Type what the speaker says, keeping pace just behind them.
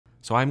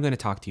So I'm going to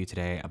talk to you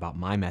today about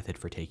my method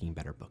for taking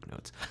better book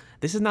notes.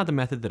 This is not the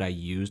method that I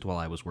used while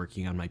I was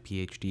working on my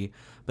PhD,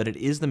 but it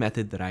is the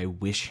method that I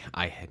wish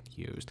I had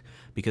used.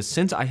 Because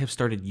since I have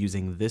started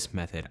using this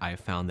method, I have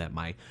found that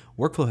my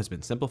workflow has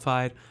been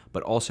simplified,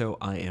 but also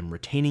I am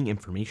retaining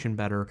information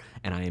better,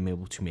 and I am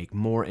able to make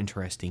more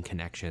interesting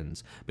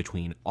connections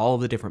between all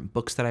of the different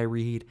books that I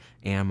read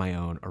and my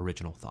own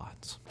original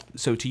thoughts.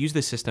 So to use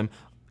this system,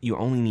 you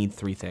only need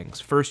three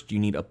things. First, you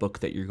need a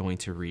book that you're going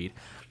to read.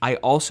 I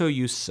also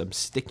use some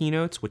sticky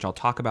notes, which I'll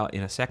talk about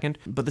in a second,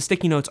 but the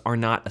sticky notes are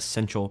not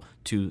essential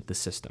to the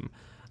system.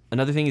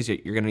 Another thing is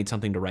that you're gonna need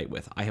something to write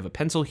with. I have a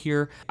pencil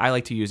here. I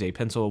like to use a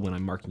pencil when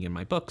I'm marking in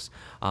my books,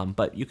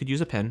 but you could use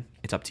a pen,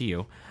 it's up to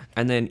you.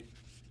 And then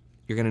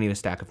you're gonna need a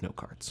stack of note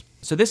cards.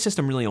 So this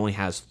system really only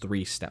has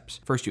three steps.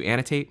 First, you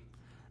annotate,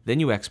 then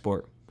you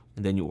export,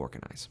 and then you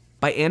organize.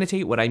 By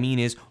annotate, what I mean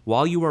is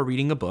while you are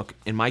reading a book,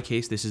 in my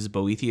case, this is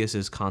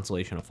Boethius's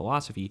Consolation of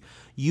Philosophy,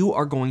 you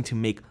are going to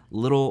make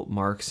little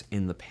marks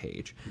in the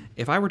page.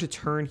 If I were to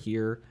turn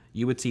here,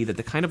 you would see that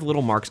the kind of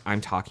little marks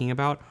I'm talking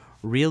about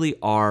really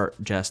are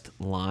just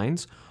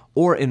lines.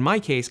 Or in my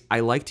case, I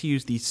like to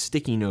use these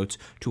sticky notes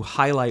to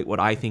highlight what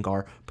I think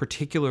are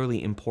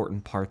particularly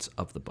important parts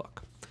of the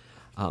book.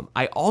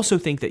 I also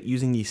think that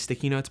using these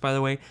sticky notes, by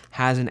the way,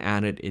 has an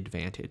added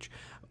advantage.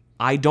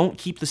 I don't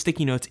keep the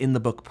sticky notes in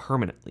the book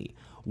permanently.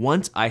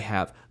 Once I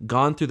have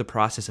gone through the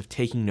process of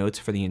taking notes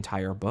for the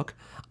entire book,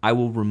 I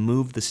will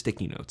remove the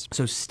sticky notes.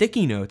 So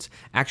sticky notes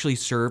actually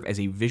serve as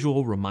a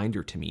visual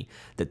reminder to me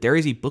that there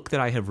is a book that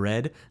I have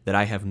read that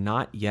I have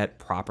not yet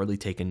properly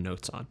taken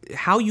notes on.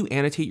 How you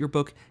annotate your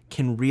book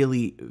can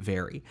really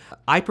vary.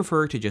 I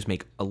prefer to just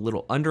make a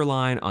little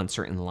underline on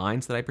certain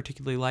lines that I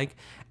particularly like,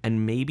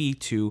 and maybe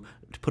to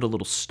put a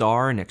little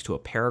star next to a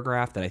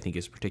paragraph that I think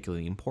is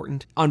particularly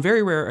important. On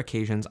very rare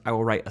occasions, I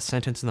will write a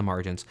sentence in the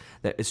margins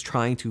that is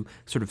trying to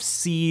sort of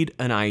seed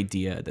an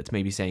idea that's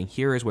maybe saying,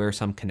 here is where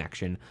some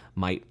connection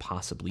might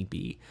possibly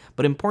be.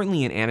 But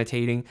importantly, in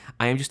annotating,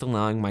 I am just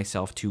allowing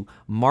myself to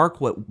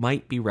mark what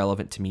might be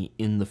relevant to me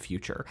in the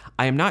future.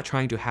 I am not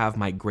trying to have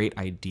my great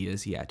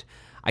ideas yet.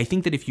 I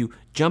think that if you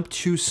jump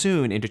too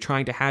soon into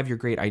trying to have your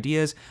great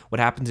ideas, what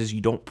happens is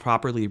you don't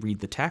properly read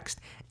the text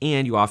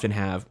and you often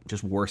have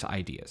just worse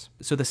ideas.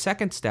 So the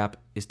second step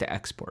is to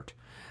export.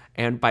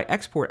 And by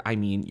export, I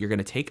mean you're going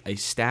to take a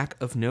stack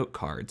of note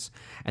cards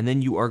and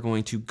then you are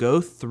going to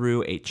go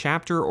through a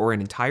chapter or an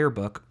entire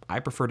book. I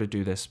prefer to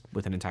do this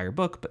with an entire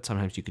book, but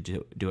sometimes you could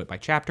do it by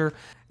chapter.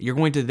 You're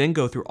going to then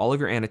go through all of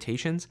your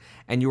annotations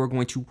and you are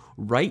going to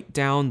write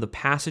down the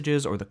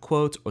passages or the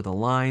quotes or the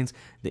lines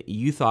that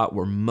you thought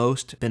were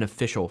most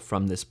beneficial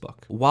from this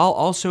book. While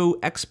also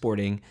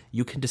exporting,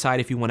 you can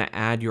decide if you want to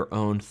add your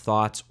own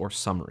thoughts or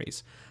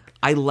summaries.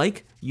 I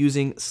like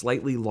using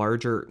slightly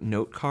larger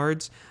note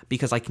cards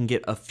because I can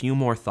get a few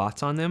more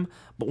thoughts on them.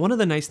 But one of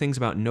the nice things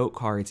about note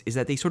cards is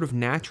that they sort of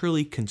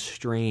naturally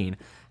constrain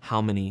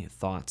how many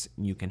thoughts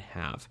you can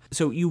have.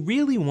 So you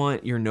really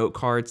want your note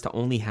cards to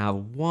only have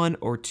one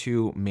or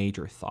two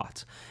major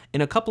thoughts.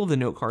 In a couple of the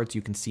note cards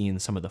you can see in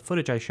some of the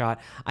footage I shot,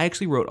 I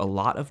actually wrote a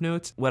lot of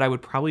notes. What I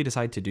would probably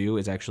decide to do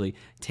is actually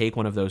take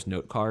one of those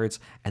note cards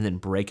and then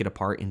break it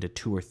apart into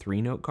 2 or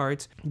 3 note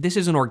cards. This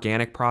is an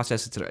organic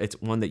process.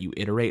 It's one that you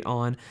iterate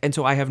on. And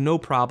so I have no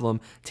problem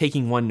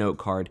taking one note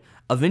card,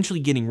 eventually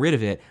getting rid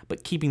of it,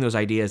 but keeping those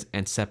ideas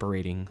and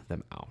separating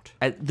them out.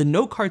 The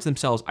note cards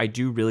themselves, I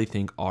do really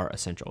think are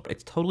essential.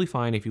 It's totally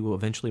fine if you will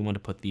eventually want to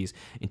put these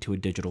into a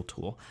digital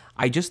tool.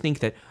 I just think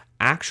that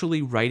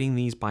actually writing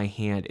these by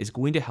hand is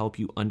going to help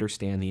you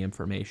understand the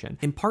information.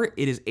 In part,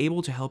 it is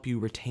able to help you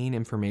retain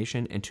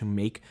information and to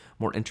make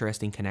more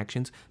interesting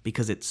connections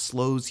because it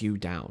slows you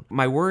down.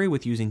 My worry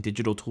with using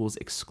digital tools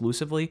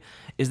exclusively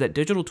is that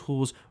digital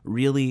tools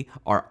really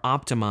are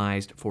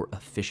optimized for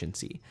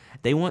efficiency.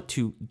 They want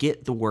to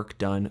get the work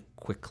done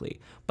quickly.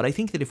 But I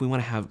think that if we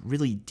want to have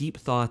really deep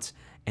thoughts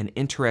and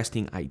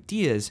interesting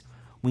ideas,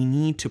 we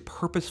need to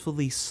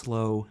purposefully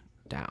slow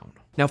down.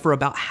 Now, for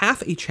about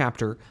half a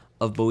chapter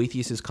of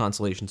Boethius's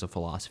Consolations of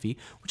Philosophy,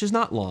 which is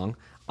not long,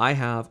 I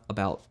have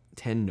about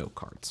 10 note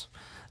cards.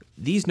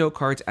 These note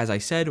cards, as I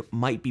said,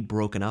 might be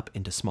broken up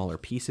into smaller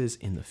pieces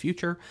in the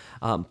future,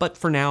 but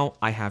for now,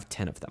 I have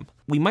 10 of them.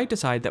 We might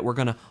decide that we're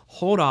gonna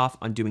hold off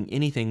on doing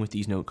anything with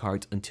these note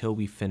cards until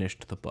we've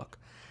finished the book.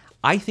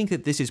 I think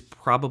that this is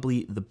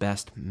probably the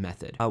best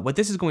method. What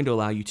this is going to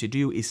allow you to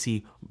do is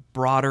see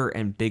broader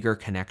and bigger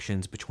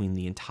connections between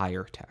the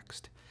entire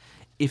text.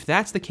 If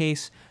that's the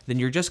case, then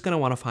you're just gonna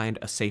wanna find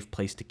a safe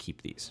place to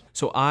keep these.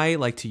 So I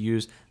like to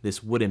use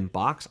this wooden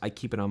box. I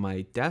keep it on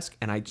my desk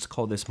and I just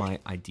call this my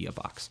idea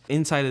box.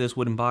 Inside of this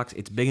wooden box,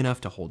 it's big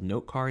enough to hold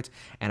note cards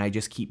and I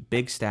just keep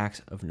big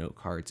stacks of note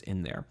cards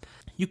in there.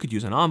 You could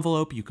use an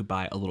envelope, you could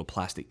buy a little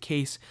plastic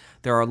case.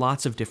 There are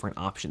lots of different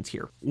options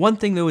here. One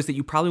thing though is that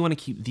you probably wanna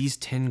keep these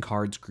 10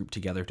 cards grouped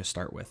together to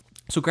start with.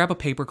 So grab a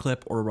paper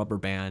clip or a rubber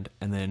band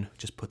and then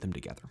just put them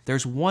together.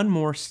 There's one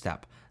more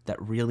step that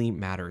really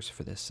matters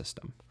for this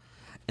system.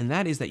 and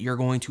that is that you're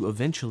going to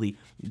eventually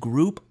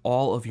group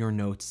all of your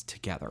notes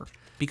together.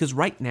 Because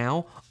right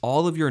now,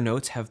 all of your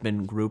notes have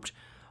been grouped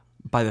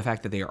by the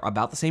fact that they are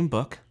about the same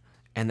book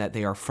and that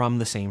they are from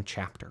the same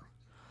chapter.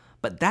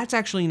 But that's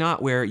actually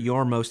not where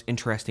your most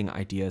interesting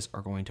ideas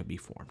are going to be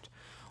formed.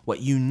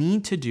 What you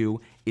need to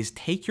do is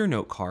take your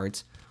note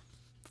cards,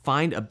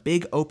 find a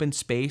big open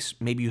space,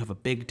 maybe you have a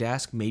big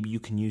desk, maybe you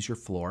can use your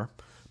floor,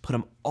 put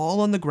them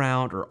all on the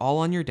ground or all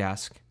on your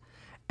desk,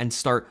 and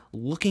start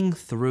looking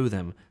through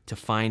them to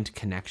find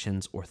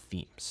connections or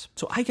themes.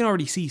 So I can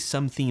already see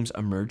some themes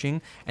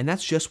emerging, and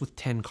that's just with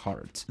 10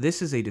 cards.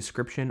 This is a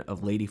description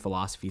of Lady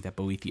Philosophy that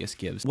Boethius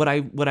gives. What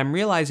I'm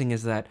realizing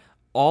is that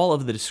all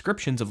of the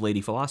descriptions of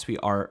Lady Philosophy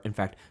are, in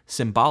fact,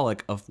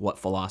 symbolic of what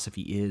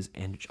philosophy is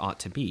and ought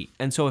to be.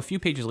 And so a few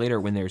pages later,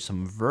 when there's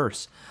some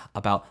verse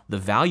about the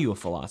value of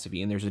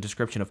philosophy, and there's a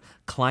description of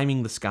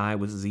climbing the sky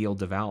with zeal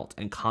devout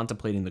and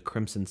contemplating the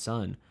crimson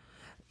sun,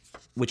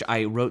 which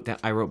I wrote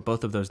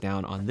both of those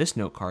down on this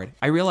note card,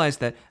 I realized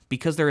that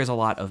because there is a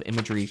lot of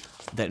imagery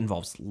that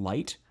involves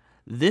light,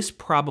 this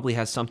probably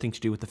has something to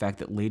do with the fact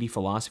that Lady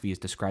Philosophy is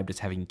described as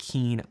having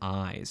keen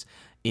eyes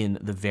in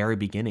the very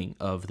beginning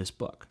of this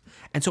book.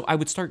 And so I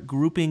would start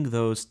grouping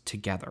those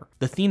together.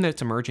 The theme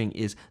that's emerging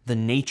is the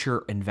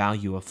nature and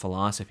value of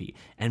philosophy,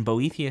 and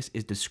Boethius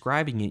is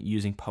describing it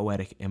using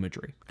poetic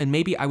imagery. And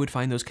maybe I would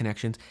find those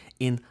connections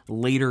in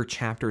later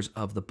chapters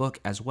of the book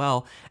as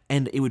well,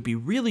 and it would be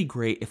really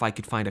great if I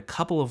could find a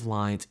couple of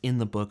lines in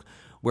the book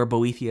where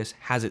Boethius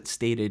has it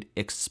stated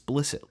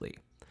explicitly.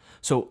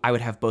 So I would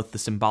have both the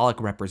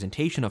symbolic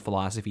representation of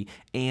philosophy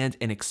and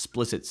an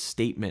explicit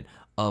statement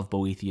of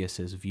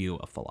Boethius's view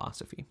of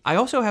philosophy. I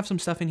also have some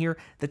stuff in here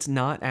that's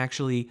not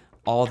actually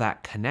all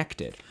that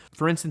connected.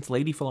 For instance,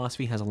 Lady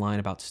Philosophy has a line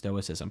about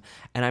Stoicism,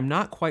 and I'm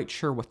not quite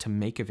sure what to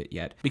make of it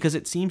yet, because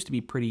it seems to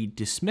be pretty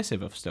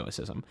dismissive of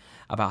Stoicism,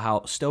 about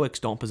how Stoics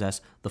don't possess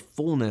the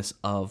fullness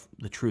of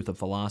the truth of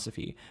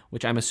philosophy,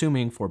 which I'm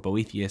assuming for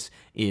Boethius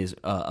is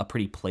a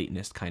pretty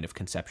Platonist kind of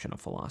conception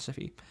of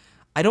philosophy.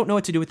 I don't know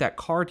what to do with that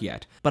card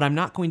yet, but I'm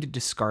not going to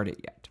discard it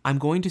yet. I'm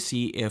going to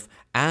see if,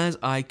 as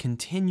I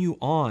continue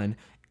on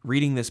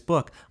reading this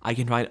book, I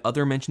can find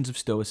other mentions of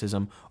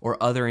Stoicism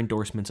or other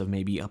endorsements of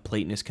maybe a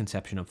Platonist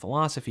conception of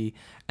philosophy,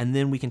 and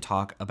then we can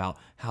talk about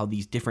how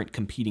these different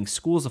competing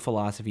schools of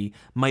philosophy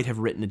might have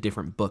written a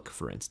different book,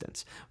 for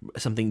instance,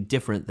 something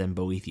different than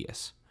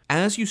Boethius.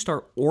 As you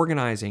start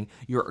organizing,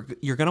 you're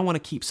going to want to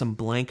keep some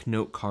blank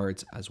note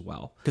cards as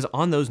well. Because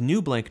on those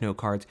new blank note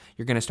cards,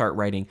 you're going to start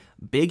writing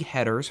big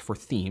headers for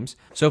themes.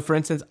 So for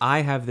instance,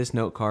 I have this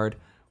note card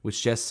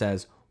which just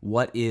says,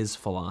 "What is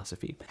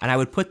philosophy?" And I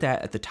would put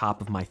that at the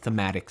top of my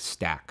thematic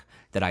stack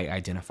that I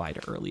identified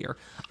earlier.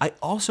 I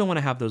also want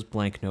to have those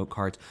blank note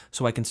cards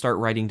so I can start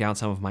writing down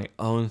some of my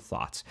own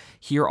thoughts.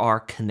 Here are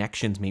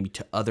connections maybe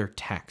to other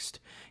text.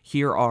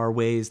 Here are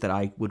ways that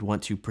I would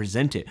want to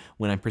present it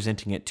when I'm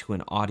presenting it to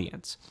an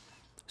audience.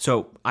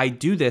 So I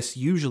do this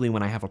usually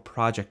when I have a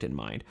project in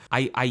mind.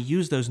 I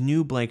use those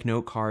new blank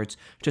note cards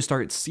to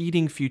start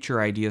seeding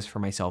future ideas for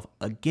myself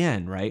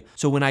again, right?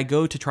 So when I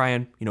go to try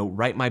and,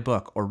 write my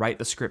book or write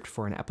the script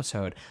for an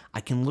episode,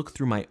 I can look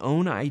through my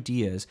own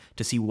ideas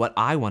to see what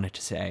I wanted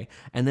to say,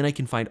 and then I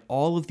can find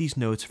all of these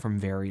notes from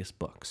various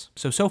books.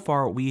 So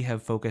far we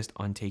have focused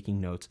on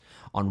taking notes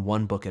on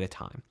one book at a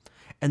time.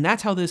 And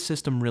that's how this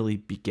system really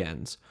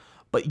begins.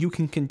 But you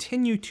can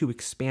continue to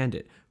expand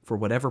it for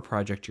whatever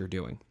project you're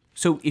doing.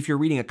 So if you're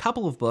reading a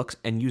couple of books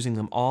and using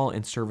them all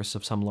in service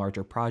of some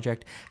larger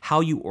project, how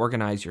you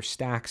organize your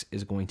stacks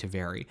is going to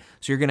vary.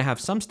 So you're going to have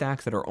some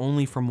stacks that are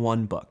only from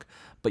one book,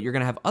 but you're going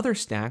to have other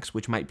stacks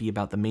which might be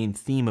about the main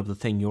theme of the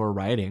thing you're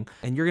writing,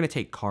 and you're going to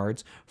take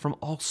cards from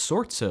all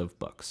sorts of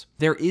books.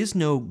 There is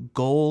no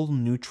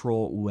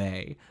goal-neutral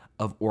way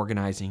of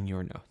organizing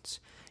your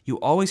notes. You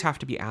always have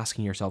to be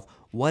asking yourself,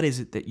 what is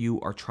it that you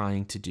are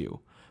trying to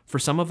do? For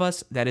some of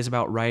us, that is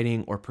about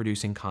writing or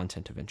producing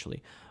content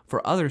eventually.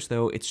 For others,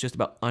 though, it's just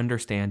about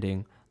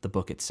understanding the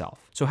book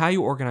itself. So how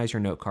you organize your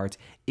note cards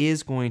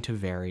is going to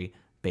vary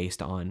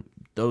based on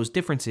those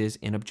differences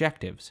in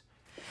objectives.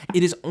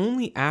 It is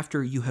only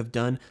after you have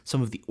done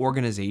some of the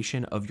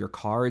organization of your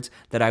cards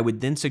that I would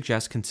then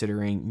suggest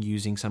considering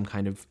using some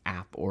kind of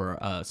app or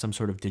some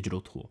sort of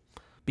digital tool.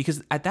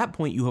 Because at that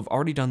point, you have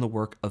already done the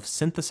work of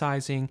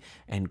synthesizing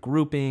and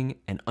grouping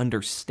and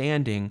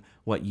understanding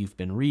what you've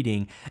been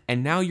reading,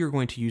 and now you're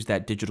going to use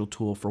that digital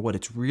tool for what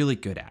it's really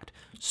good at: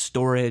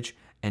 storage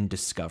and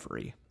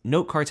discovery.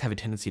 Note cards have a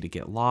tendency to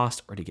get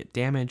lost or to get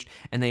damaged,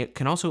 and they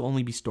can also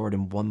only be stored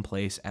in one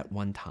place at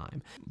one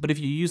time. But if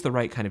you use the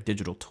right kind of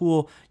digital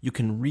tool, you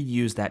can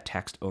reuse that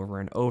text over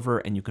and over,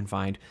 and you can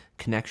find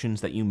connections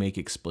that you make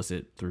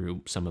explicit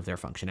through some of their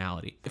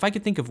functionality. If I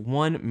could think of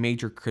one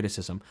major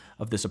criticism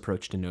of this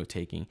approach to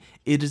note-taking,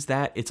 it is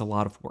that it's a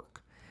lot of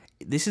work.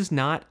 This is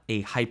not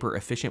a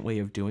hyper-efficient way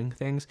of doing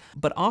things,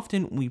 but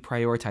often we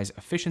prioritize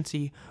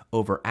efficiency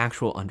over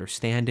actual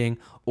understanding,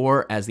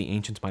 or as the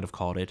ancients might have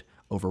called it,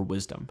 over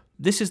wisdom.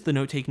 This is the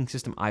note-taking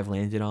system I've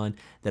landed on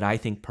that I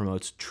think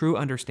promotes true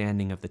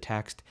understanding of the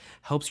text,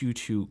 helps you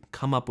to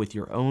come up with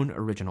your own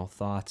original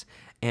thoughts,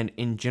 and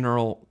in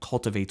general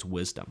cultivates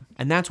wisdom.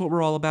 And that's what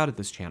we're all about at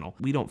this channel.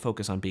 We don't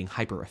focus on being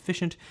hyper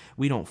efficient.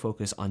 We don't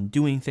focus on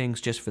doing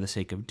things just for the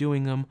sake of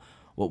doing them.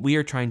 What we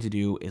are trying to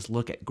do is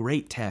look at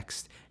great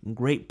text and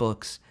great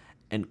books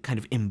and kind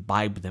of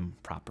imbibe them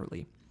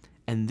properly.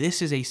 And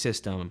this is a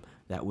system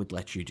that would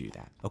let you do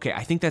that. Okay,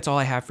 I think that's all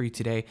I have for you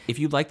today. If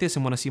you like this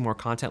and want to see more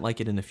content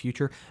like it in the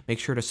future, make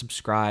sure to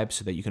subscribe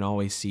so that you can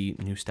always see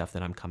new stuff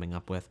that I'm coming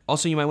up with.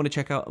 Also, you might want to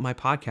check out my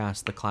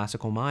podcast, The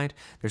Classical Mind.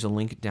 There's a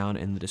link down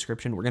in the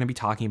description. We're going to be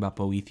talking about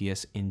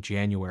Boethius in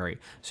January,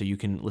 so you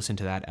can listen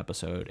to that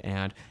episode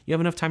and you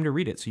have enough time to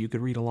read it so you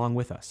could read along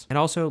with us. And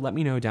also let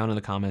me know down in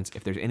the comments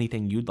if there's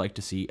anything you'd like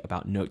to see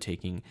about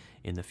note-taking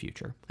in the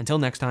future. Until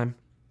next time,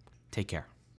 take care.